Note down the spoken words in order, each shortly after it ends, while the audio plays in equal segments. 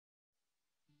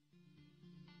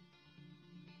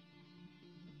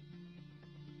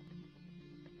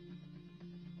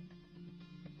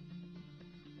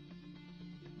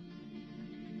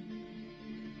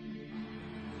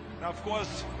Now, of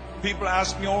course, people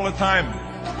ask me all the time,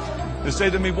 they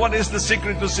say to me, what is the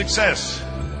secret to success?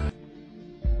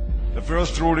 The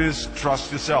first rule is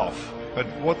trust yourself. But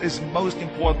what is most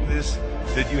important is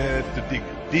that you have to dig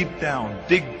deep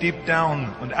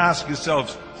down and ask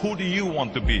yourselves, who do you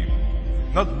want to be?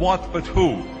 Not what, but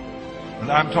who.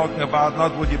 And I'm talking about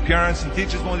not what your parents and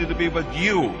teachers want you to be, but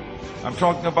you. I'm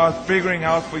talking about figuring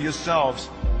out for yourselves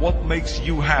what makes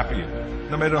you happy,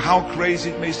 no matter how crazy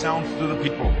it may sound to the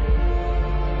people.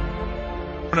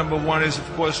 Number one is,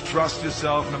 of course, trust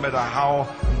yourself no matter how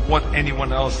and what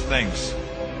anyone else thinks.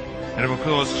 And of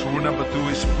course, rule number two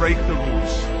is break the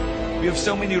rules. We have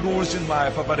so many rules in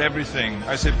life about everything.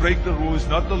 I say break the rules,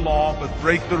 not the law, but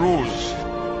break the rules.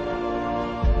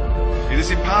 It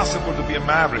is impossible to be a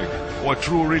maverick or a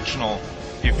true original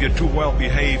if you're too well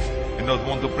behaved and not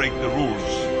want to break the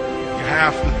rules. You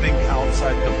have to think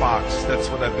outside the box. That's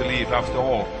what I believe. After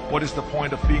all, what is the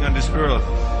point of being on this earth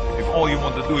if all you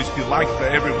want to do is be liked by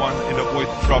everyone and avoid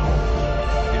trouble?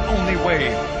 The only way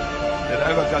that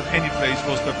I ever got any place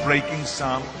was by breaking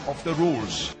some of the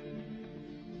rules.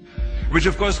 Which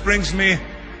of course brings me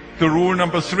to rule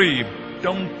number three.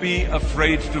 Don't be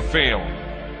afraid to fail.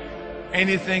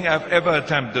 Anything I've ever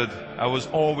attempted, I was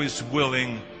always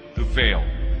willing to fail.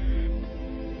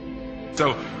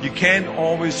 So you can't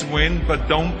always win, but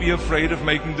don't be afraid of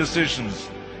making decisions.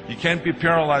 You can't be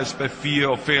paralyzed by fear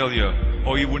of failure,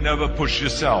 or you will never push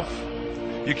yourself.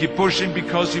 You keep pushing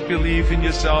because you believe in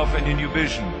yourself and in your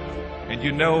vision. And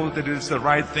you know that it's the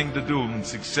right thing to do, and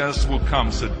success will come.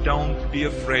 So don't be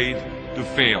afraid to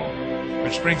fail.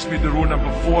 Which brings me to rule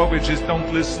number four, which is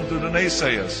don't listen to the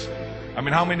naysayers. I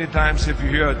mean, how many times have you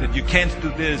heard that you can't do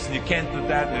this and you can't do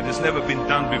that and it has never been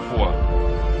done before?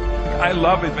 I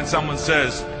love it when someone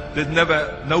says that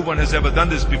no one has ever done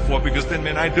this before, because then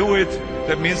when I do it,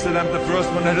 that means that I'm the first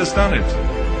one that has done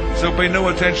it. So pay no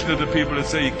attention to the people that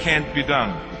say it can't be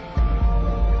done.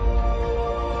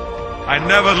 I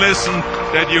never listen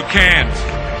that you can't.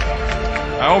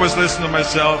 I always listen to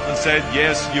myself and said,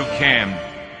 yes, you can.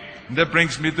 And that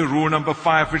brings me to rule number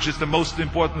five, which is the most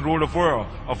important rule of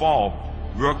all.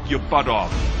 Work your butt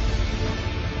off.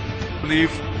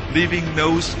 Leaving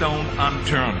no stone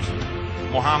unturned.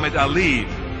 Muhammad Ali,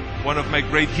 one of my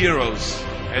great heroes,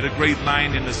 had a great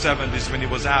line in the 70s when he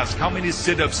was asked, how many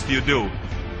sit-ups do you do?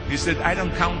 He said, I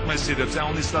don't count my sit-ups. I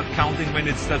only start counting when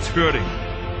it starts hurting.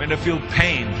 When I feel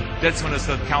pain, that's when I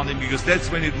start counting, because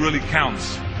that's when it really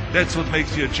counts. That's what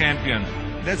makes you a champion.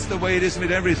 That's the way it is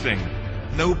with everything.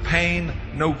 No pain,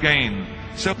 no gain.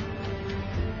 So,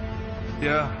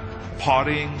 yeah,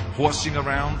 partying, horsing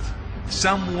around.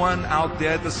 Someone out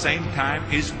there at the same time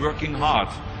is working hard.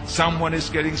 Someone is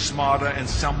getting smarter and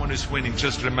someone is winning.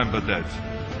 Just remember that.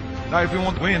 Now, if you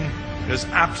want to win, there's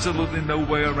absolutely no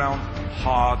way around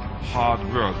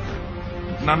hard work.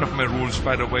 None of my rules,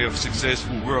 by the way, of success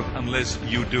will work unless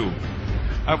you do.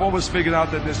 I've always figured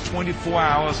out that there's 24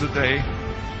 hours a day.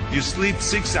 You sleep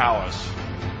 6 hours,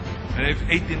 and you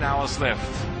have 18 hours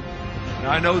left. Now,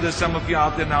 I know there's some of you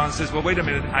out there now and says, well, wait a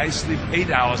minute, I sleep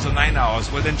 8 hours or 9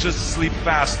 hours. Well, then just sleep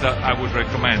faster, I would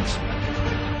recommend.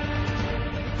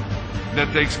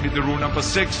 That takes me to rule number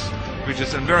 6, which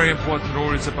is a very important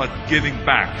rule. It's about giving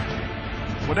back.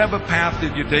 Whatever path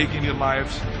that you take in your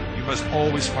lives, you must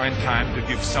always find time to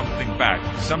give something back.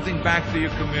 Something back to your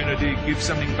community, give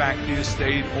something back to your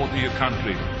state or to your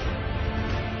country.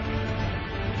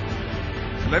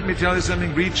 Let me tell you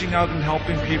something, reaching out and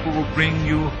helping people will bring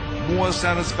you more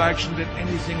satisfaction than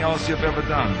anything else you've ever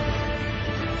done.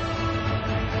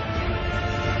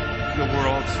 The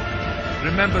world.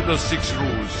 Remember those 6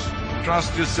 rules.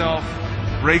 Trust yourself,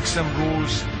 break some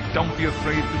rules, don't be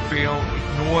afraid to fail,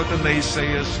 ignore the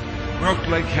naysayers, work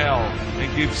like hell,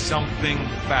 and give something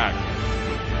back.